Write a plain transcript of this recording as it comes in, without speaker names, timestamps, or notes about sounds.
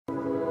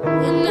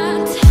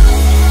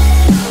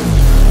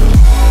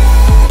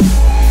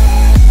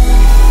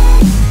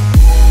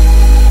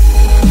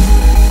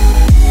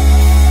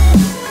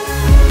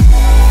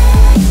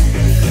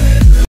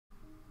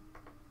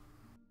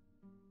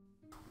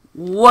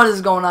What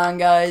is going on,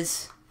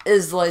 guys? It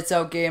is Lights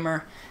Out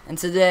Gamer, and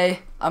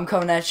today I'm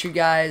coming at you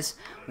guys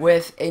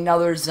with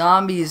another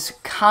zombies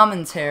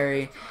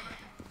commentary.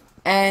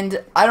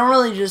 And I don't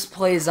really just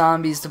play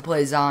zombies to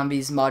play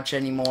zombies much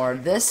anymore.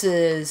 This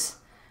is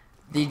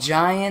the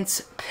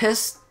Giants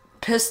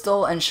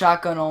pistol and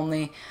shotgun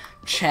only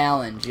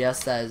challenge.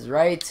 Yes, that is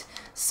right.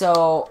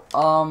 So,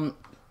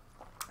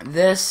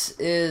 this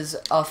is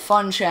a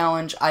fun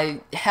challenge.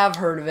 I have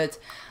heard of it,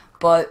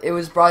 but it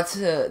was brought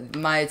to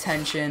my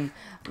attention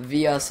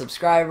via a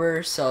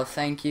subscriber, so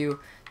thank you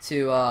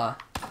to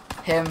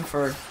him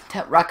for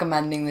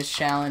recommending this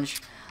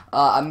challenge.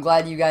 I'm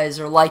glad you guys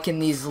are liking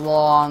these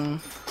long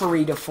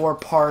 3 to 4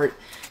 part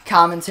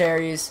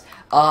commentaries.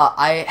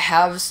 I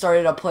have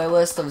started a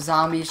playlist of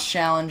zombies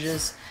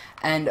challenges,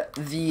 and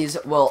these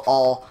will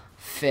all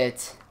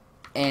fit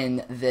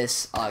in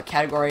this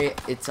category.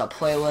 It's a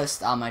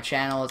playlist on my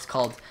channel. It's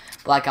called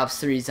Black Ops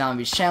 3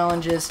 Zombies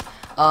Challenges.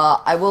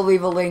 I will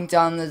leave a link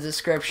down in the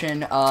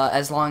description,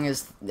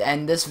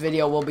 and this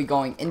video will be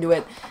going into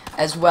it,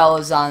 as well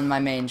as on my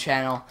main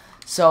channel.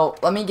 So,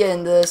 let me get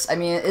into this. I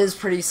mean, it is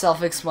pretty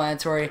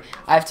self-explanatory.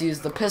 I have to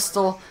use the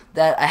pistol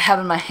that I have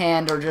in my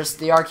hand, or just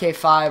the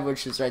RK5,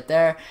 which is right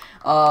there,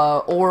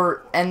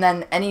 and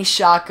then any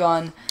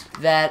shotgun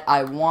that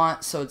I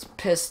want, so it's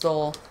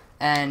pistol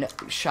and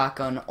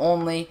shotgun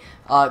only.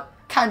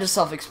 Kind of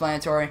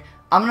self-explanatory.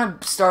 I'm going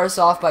to start us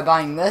off by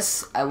buying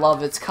this. I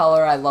love its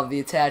color. I love the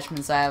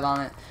attachments I have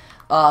on it.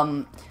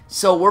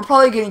 So we're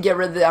probably going to get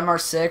rid of the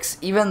MR6,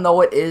 even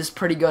though it is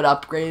pretty good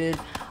upgraded.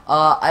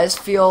 I just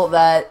feel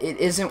that it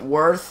isn't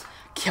worth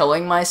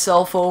killing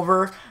myself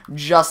over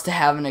just to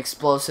have an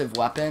explosive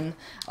weapon.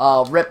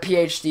 RIP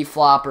PhD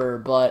Flopper,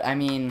 but I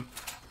mean,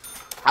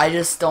 I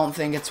just don't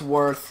think it's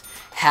worth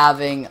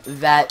having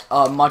that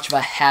much of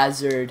a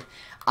hazard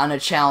on a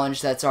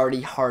challenge that's already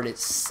hard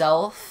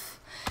itself,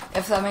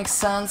 if that makes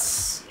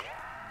sense.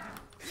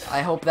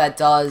 I hope that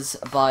does,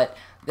 but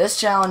this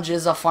challenge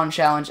is a fun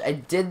challenge. I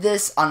did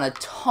this on a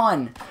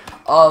ton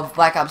of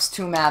Black Ops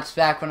 2 maps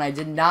back when I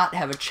did not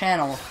have a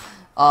channel,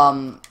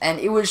 and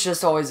it was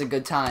just always a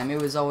good time.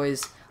 It was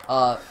always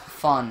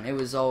fun. It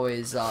was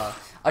always a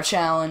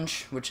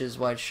challenge, which is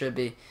what it should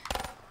be.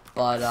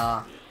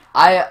 But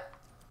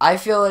I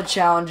feel that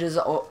challenges...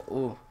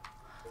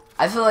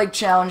 I feel like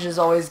challenges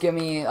always give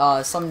me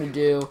something to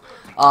do.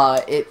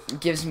 It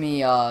gives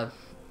me,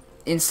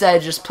 instead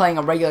of just playing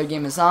a regular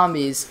game of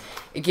zombies,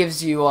 it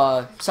gives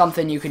you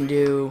something you can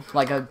do,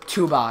 like a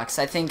 2-box.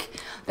 I think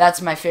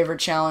that's my favorite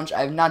challenge.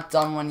 I've not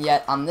done one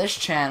yet on this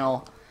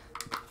channel,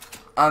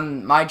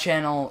 on my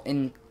channel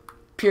in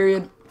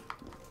period,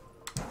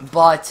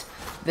 but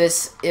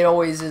it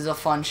always is a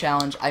fun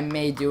challenge. I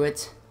may do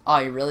it. Oh,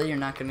 you're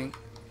not gonna...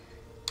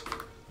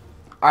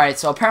 Alright,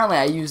 so apparently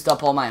I used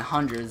up all my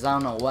hundreds. I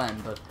don't know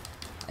when, but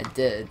I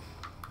did.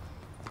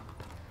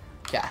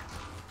 Okay.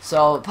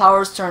 So,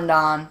 power's turned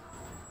on.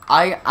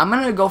 I'm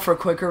gonna go for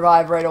quick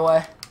revive right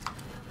away.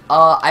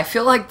 I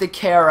feel like the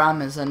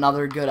KRM is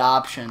another good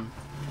option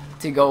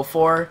to go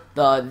for.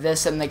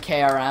 This and the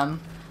KRM,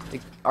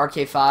 the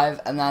RK5,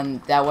 and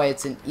then that way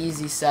it's an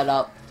easy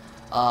setup.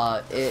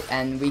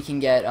 And we can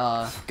get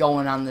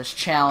going on this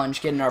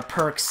challenge, getting our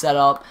perks set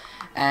up,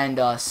 and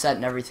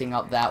setting everything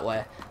up that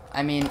way.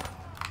 I mean,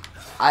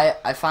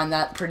 I find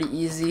that pretty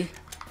easy,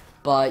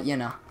 but, you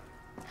know.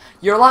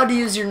 You're allowed to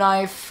use your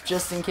knife,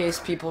 just in case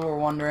people were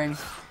wondering.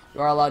 You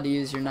are allowed to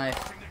use your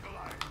knife.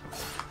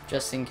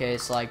 Just in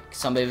case, like,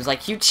 somebody was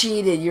like, you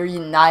cheated, you're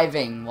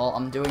knifing. Well,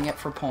 I'm doing it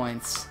for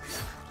points.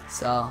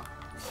 So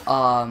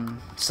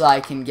I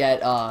can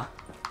get,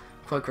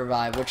 quick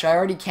revive, which I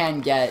already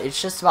can get.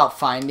 It's just about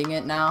finding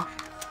it now.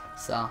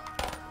 So,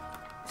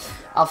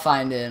 I'll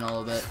find it in a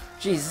little bit.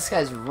 Jeez, this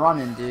guy's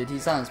running, dude.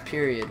 He's on his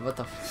period. What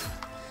the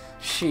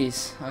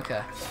Jeez,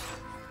 okay.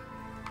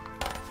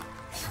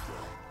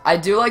 I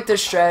do like the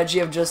strategy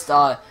of just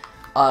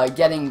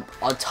getting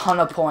a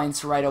ton of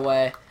points right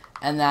away,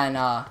 and then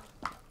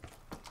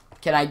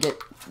can I get...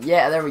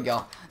 Yeah, there we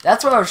go.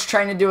 That's what I was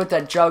trying to do with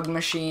that jug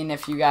machine,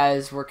 if you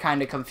guys were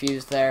kind of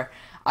confused there.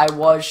 I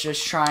was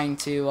just trying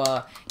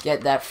to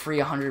get that free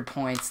 100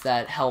 points.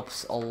 That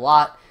helps a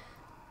lot.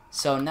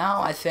 So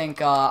now I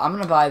think I'm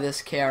going to buy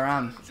this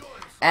KRM.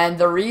 And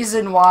the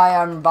reason why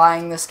I'm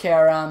buying this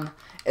KRM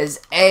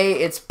is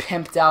it's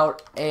pimped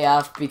out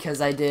AF,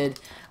 because I did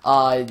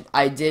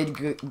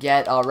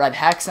get Red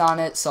Hex on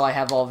it, so I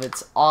have all of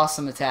its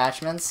awesome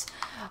attachments.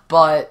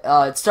 But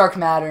it's Dark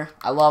Matter.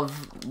 I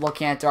love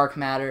looking at Dark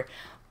Matter.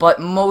 But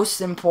most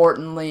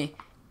importantly,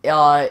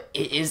 it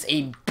is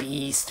a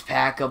beast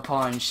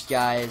Pack-a-Punch,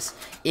 guys.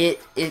 It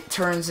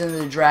turns into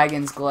the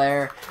Dragon's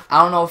Glare.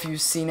 I don't know if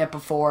you've seen it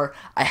before.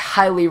 I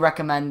highly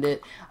recommend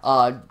it.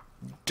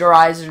 Der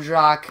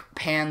Eisendrache,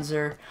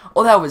 Panzer.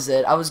 Oh, that was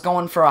it. I was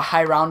going for a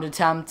high round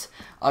attempt,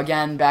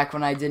 again, back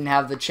when I didn't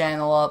have the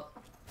channel up.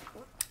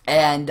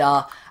 And,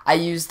 I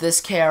used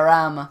this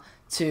KRM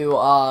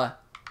to,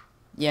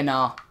 you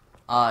know,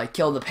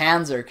 kill the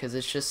Panzer, because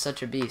it's just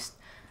such a beast.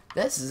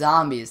 This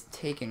zombie is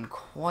taking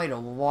quite a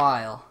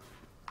while.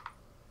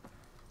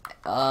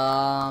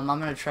 I'm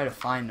gonna try to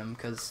find him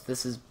because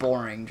this is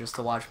boring just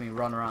to watch me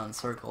run around in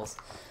circles.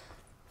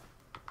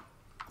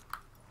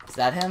 Is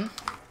that him?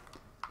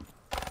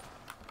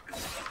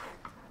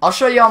 I'll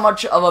show you how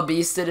much of a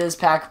beast it is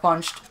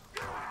pack-punched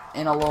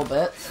in a little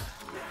bit.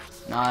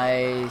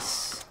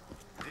 Nice.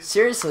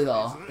 Seriously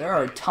though, there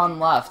are a ton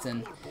left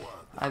and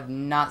I've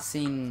not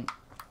seen...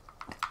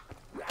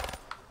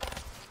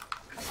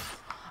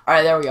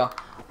 Alright, there we go.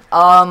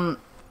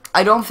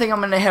 I don't think I'm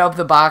going to hit up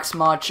the box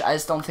much. I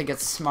just don't think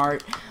it's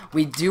smart.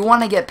 We do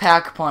want to get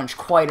pack-punch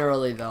quite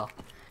early though,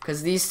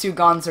 because these two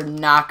guns are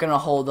not going to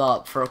hold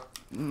up for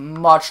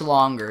much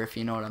longer, if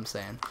you know what I'm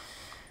saying.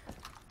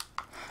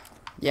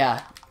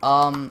 Yeah.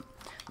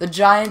 The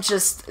giant,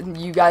 just,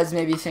 you guys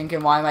may be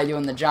thinking, why am I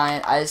doing the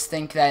giant? I just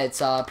think that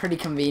it's pretty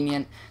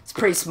convenient. It's a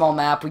pretty small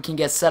map. We can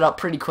get set up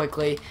pretty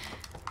quickly.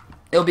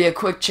 It'll be a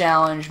quick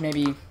challenge,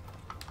 maybe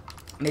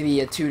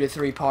a 2 to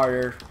 3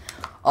 parter.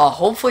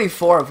 Hopefully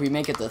 4 if we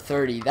make it to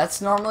 30.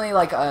 That's normally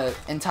like a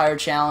entire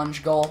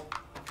challenge goal.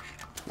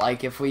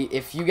 Like if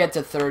you get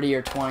to 30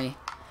 or 20,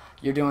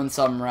 you're doing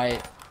something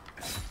right.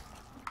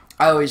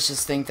 I always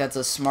just think that's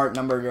a smart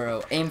number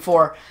to aim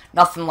for.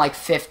 Nothing like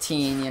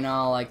 15, you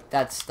know, like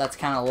that's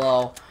kind of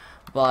low.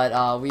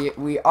 But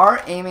we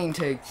are aiming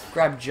to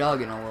grab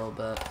Jug in a little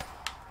bit.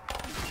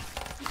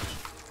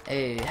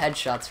 Hey,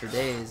 headshots for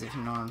days, if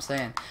you know what I'm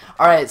saying.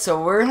 Alright,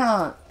 so we're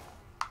gonna,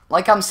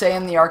 like I'm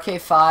saying, the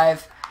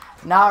RK5,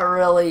 not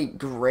really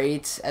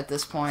great at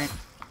this point.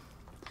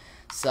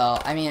 So,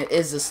 I mean, it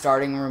is a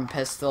starting room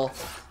pistol.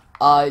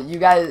 You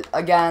guys,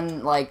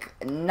 again, like,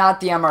 not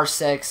the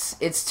MR6.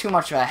 It's too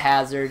much of a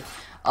hazard.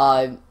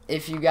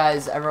 If you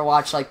guys ever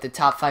watch, like, the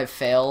top 5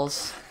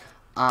 fails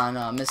on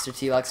Mr.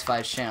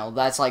 T-Lex5's channel,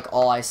 that's, like,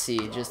 all I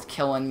see. Just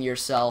killing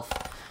yourself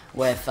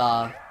with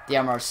the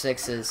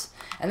MR6s.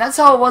 And that's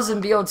how it was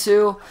in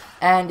BO2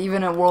 and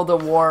even in World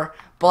of War,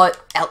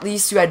 but at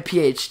least you had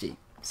PhD.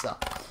 So,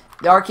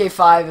 the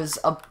RK5 is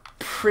a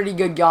pretty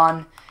good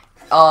gun.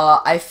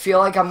 I feel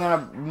like I'm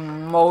gonna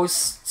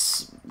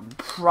most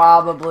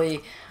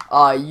probably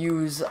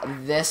use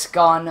this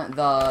gun,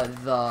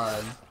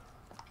 the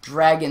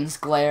Dragon's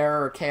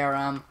Glare or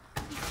KRM.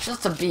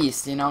 Just a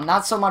beast, you know.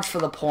 Not so much for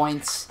the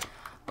points,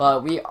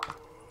 but we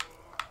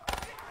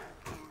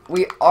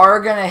are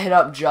gonna hit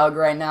up Jug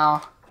right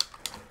now,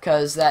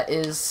 because that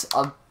is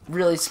a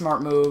really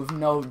smart move.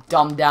 No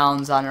dumb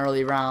downs on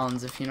early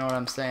rounds, if you know what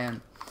I'm saying.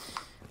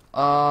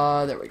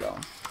 There we go.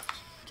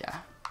 Yeah.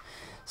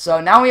 So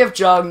now we have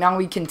Jug. Now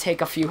we can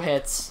take a few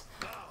hits.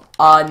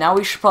 Now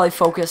we should probably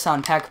focus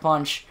on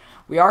Pack-Punch.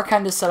 We are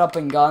kind of set up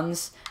in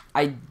guns.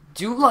 I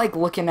do like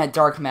looking at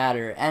Dark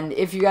Matter. And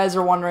if you guys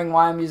are wondering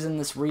why I'm using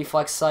this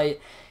reflex sight,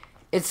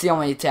 it's the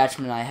only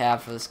attachment I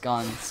have for this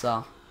gun.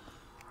 So,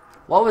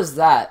 what was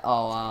that?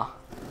 Oh,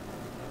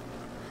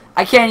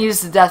 I can't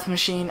use the death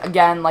machine.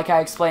 Again, like I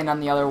explained on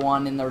the other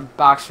one in the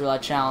box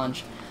roulette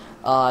challenge.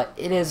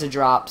 It is a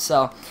drop,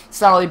 so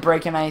it's not really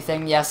breaking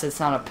anything. Yes, it's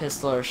not a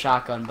pistol or a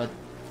shotgun, but,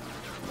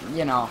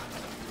 you know,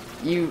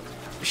 you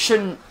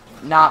shouldn't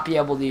not be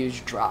able to use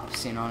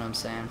drops, you know what I'm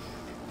saying?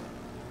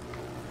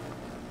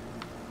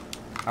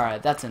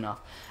 Alright, that's enough.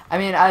 I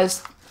mean, I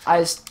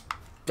just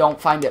don't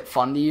find it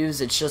fun to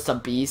use. It's just a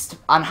beast.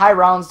 On high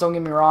rounds, don't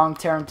get me wrong,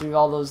 tearing through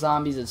all those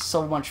zombies is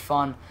so much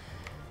fun.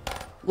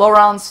 Low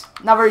rounds,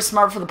 not very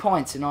smart for the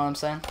points, you know what I'm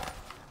saying?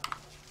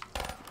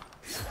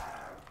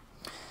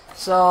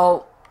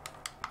 So,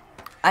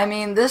 I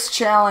mean, this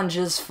challenge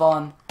is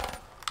fun.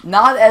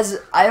 Not as,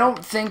 I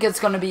don't think it's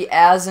going to be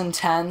as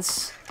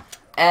intense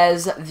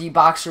as the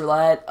box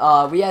roulette.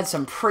 We had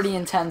some pretty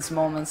intense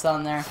moments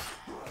on there.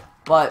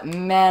 But,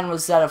 man,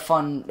 was that a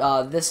fun,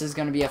 this is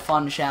going to be a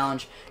fun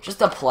challenge just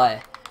to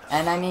play.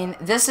 And, I mean,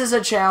 this is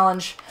a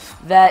challenge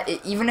that,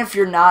 even if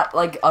you're not,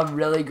 like, a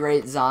really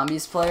great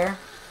zombies player,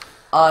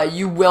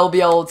 you will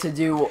be able to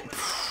do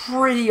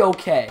pretty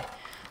okay.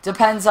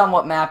 Depends on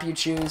what map you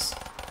choose.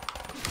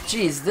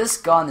 Jeez, this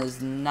gun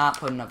is not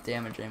putting up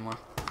damage anymore.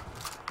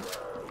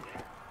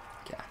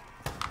 Okay.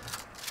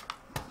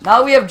 Now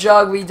that we have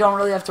Jug, we don't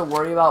really have to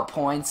worry about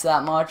points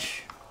that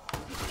much.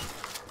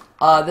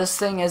 This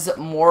thing is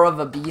more of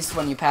a beast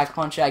when you pack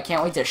punch it. I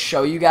can't wait to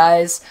show you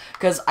guys,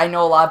 because I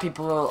know a lot of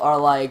people are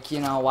like, you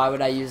know, why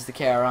would I use the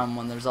KRM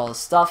when there's all this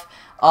stuff?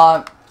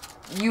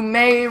 You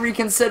may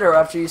reconsider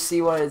after you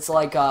see what it's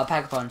like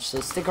pack punch,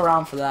 so stick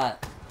around for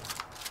that.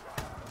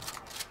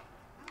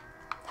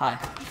 Hi.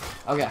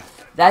 Okay.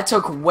 That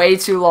took way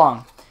too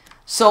long.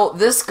 So,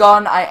 this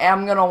gun, I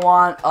am gonna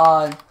want,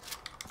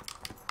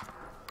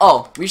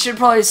 oh, we should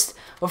probably,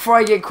 before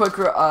I get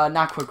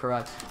not quick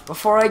revive,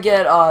 before I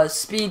get,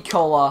 speed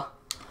cola,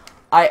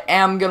 I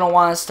am gonna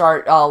want to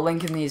start,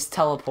 linking these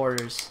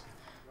teleporters.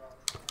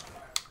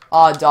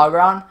 Dog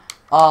round?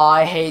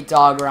 I hate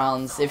dog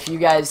rounds. If you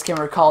guys can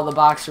recall the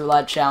box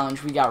roulette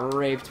challenge, we got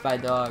raped by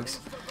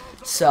dogs.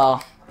 So,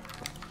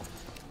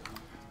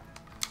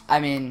 I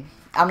mean,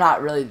 I'm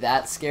not really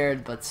that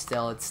scared, but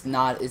still, it's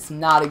not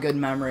a good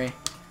memory.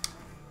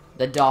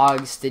 The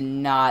dogs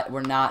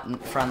were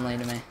not friendly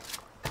to me.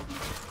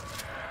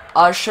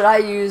 Should I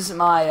use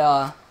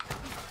my,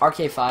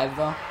 RK5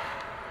 though.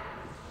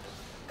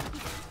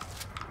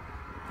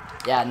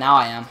 Yeah, now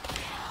I am.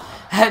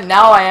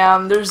 Now I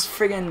am. There's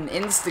friggin'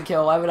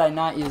 insta-kill. Why would I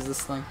not use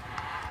this thing?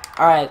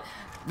 Alright.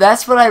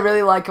 That's what I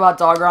really like about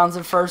dog rounds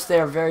at first. They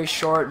are very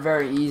short,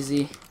 very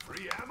easy.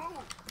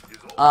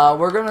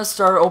 We're gonna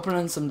start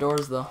opening some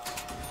doors though.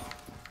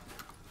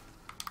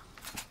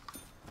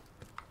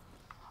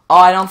 Oh,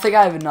 I don't think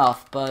I have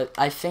enough, but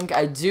I think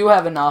I do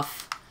have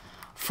enough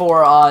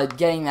for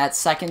getting that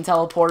second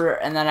teleporter,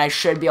 and then I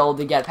should be able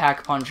to get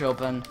Pack-a-Punch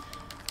open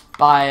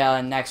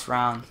by next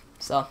round.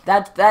 So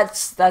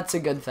that's a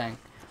good thing.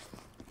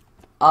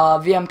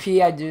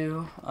 VMP I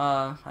do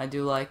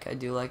like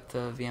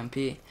the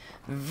VMP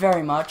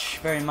very much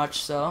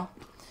so.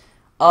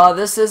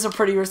 This is a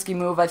pretty risky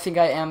move. I think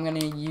I am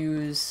gonna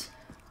use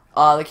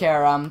the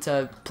KRM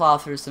to plow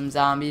through some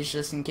zombies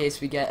just in case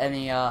we get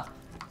any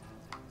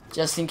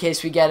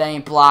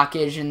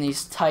blockage in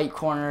these tight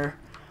corner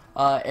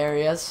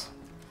areas.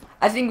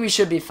 I think we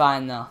should be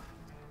fine though.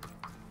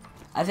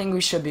 I think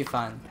we should be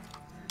fine.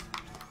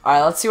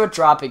 Alright, let's see what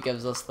drop it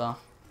gives us though.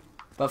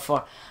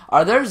 Before,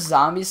 are there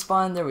zombies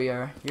spawned? There we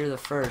are. You're the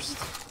first.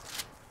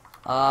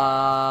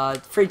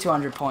 Free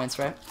 200 points,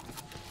 right?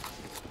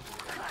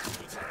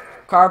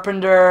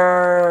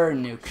 Carpenter,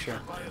 nuke, sure.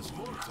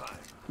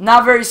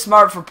 Not very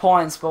smart for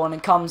points, but when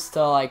it comes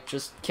to like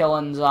just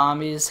killing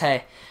zombies,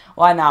 hey,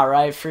 why not,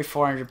 right? Free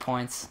 400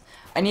 points.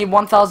 I need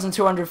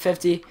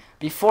 1,250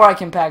 before I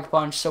can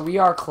Pack-a-Punch, so we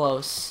are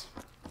close.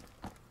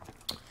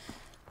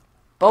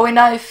 Bowie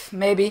knife,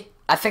 maybe.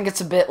 I think it's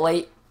a bit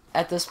late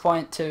at this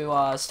point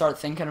to start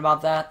thinking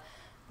about that.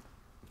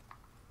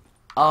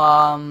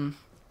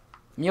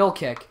 Mule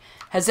kick.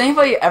 Has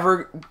anybody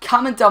ever,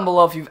 comment down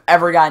below if you've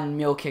ever gotten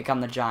mule kick on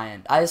the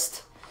giant.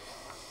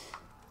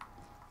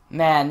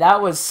 Man,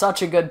 that was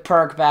such a good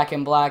perk back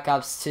in Black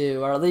Ops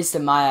 2, or at least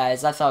in my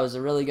eyes. I thought it was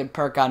a really good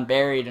perk on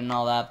Buried and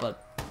all that,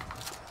 but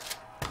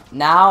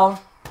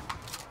now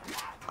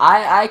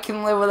I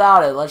can live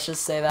without it. Let's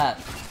just say that.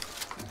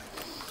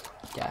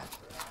 Yeah.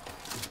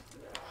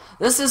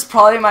 This is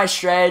probably my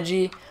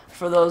strategy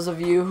for those of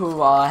you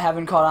who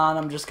haven't caught on.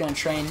 I'm just going to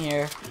train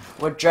here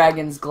with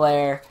Dragon's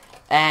Glare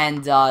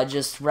and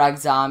just wreck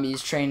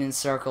zombies, train in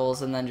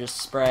circles, and then just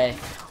spray.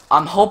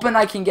 I'm hoping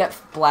I can get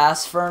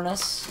Blast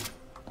Furnace.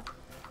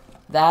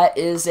 That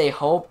is a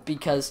hope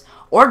because...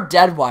 Or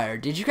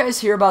Deadwire. Did you guys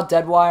hear about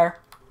Deadwire?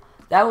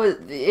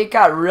 It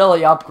got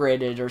really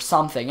upgraded or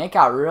something. It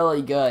got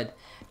really good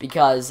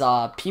because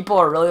people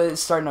are really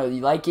starting to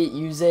like it,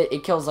 use it.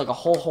 It kills like a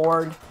whole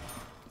horde.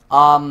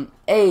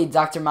 Hey,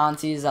 Dr.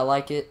 Montes, I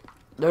like it.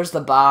 There's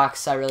the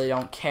box. I really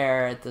don't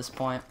care at this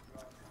point.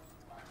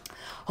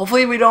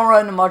 Hopefully we don't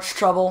run into much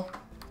trouble.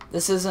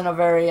 This isn't a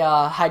very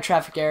high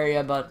traffic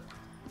area, but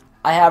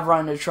I have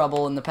run into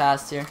trouble in the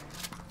past here.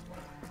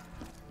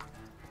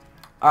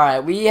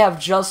 Alright, we have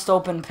just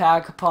opened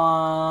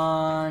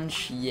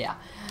Pack-a-Punch. Yeah.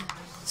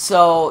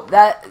 So,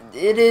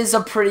 it is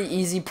a pretty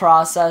easy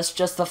process.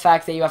 Just the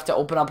fact that you have to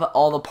open up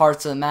all the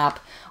parts of the map,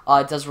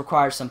 it does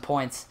require some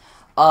points.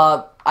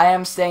 I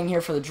am staying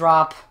here for the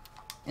drop.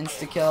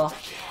 Insta-kill.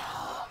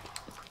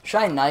 Should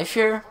I knife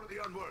here?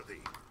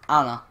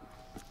 I don't know.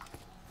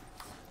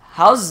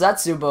 How's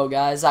Zetsubo,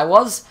 guys? I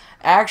was,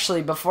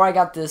 actually, before I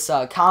got this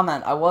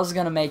comment, I was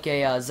going to make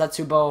a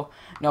Zetsubo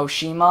no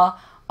Shima,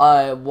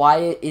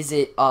 why is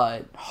it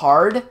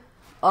hard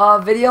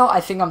video.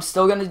 I think I'm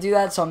still going to do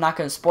that, so I'm not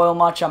going to spoil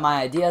much on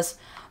my ideas.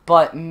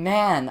 But,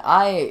 man,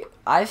 I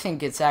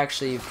think it's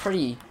actually a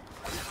pretty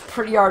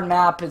hard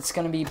map. It's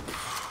going to be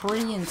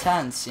pretty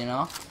intense, you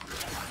know.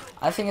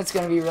 I think it's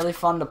going to be really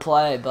fun to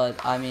play,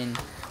 but, I mean,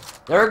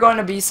 there are going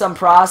to be some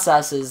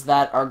processes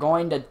that are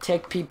going to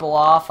tick people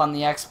off on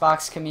the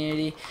Xbox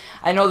community.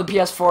 I know the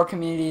PS4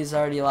 community is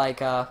already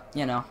like,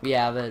 you know, we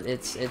have it.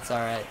 It's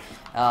alright.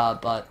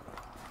 But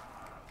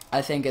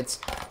I think it's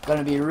going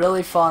to be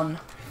really fun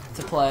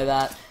to play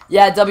that.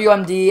 Yeah,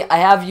 WMD, I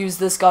have used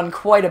this gun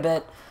quite a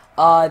bit.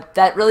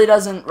 That really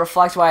doesn't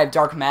reflect why I have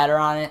dark matter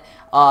on it.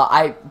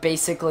 I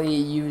basically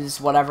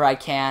use whatever I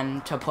can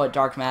to put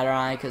dark matter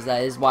on it, because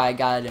that is why I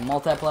got it in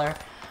multiplayer.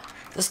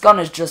 This gun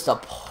is just a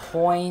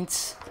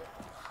point,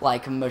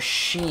 like,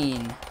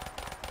 machine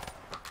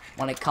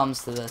when it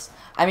comes to this.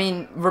 I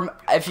mean,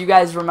 if you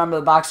guys remember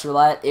the box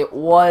roulette, it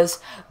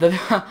was, the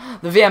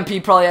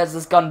VMP probably has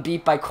this gun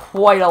beat by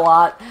quite a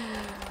lot.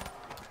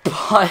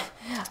 But,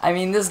 I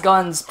mean, this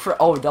gun's,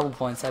 oh, double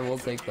points, I will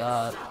take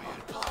that.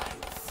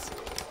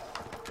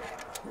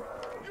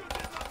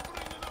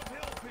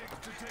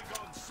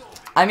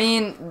 I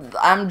mean,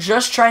 I'm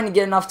just trying to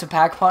get enough to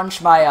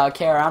Pack-a-Punch my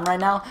KRM right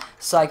now,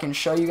 so I can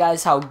show you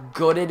guys how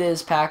good it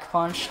is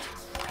Pack-a-Punched.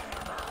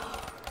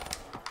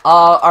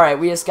 Alright,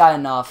 we just got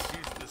enough.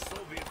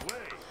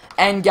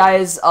 And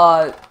guys,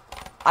 I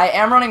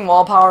am running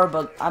wall power,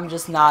 but I'm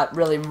just not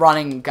really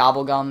running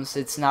Gobblegums.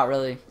 It's not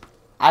really...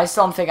 I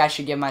still don't think I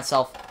should give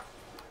myself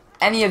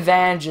any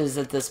advantages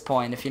at this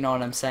point, if you know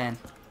what I'm saying.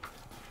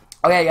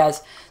 Okay,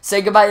 guys,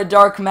 say goodbye to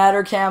Dark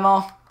Matter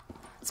Camo.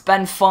 It's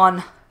been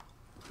fun.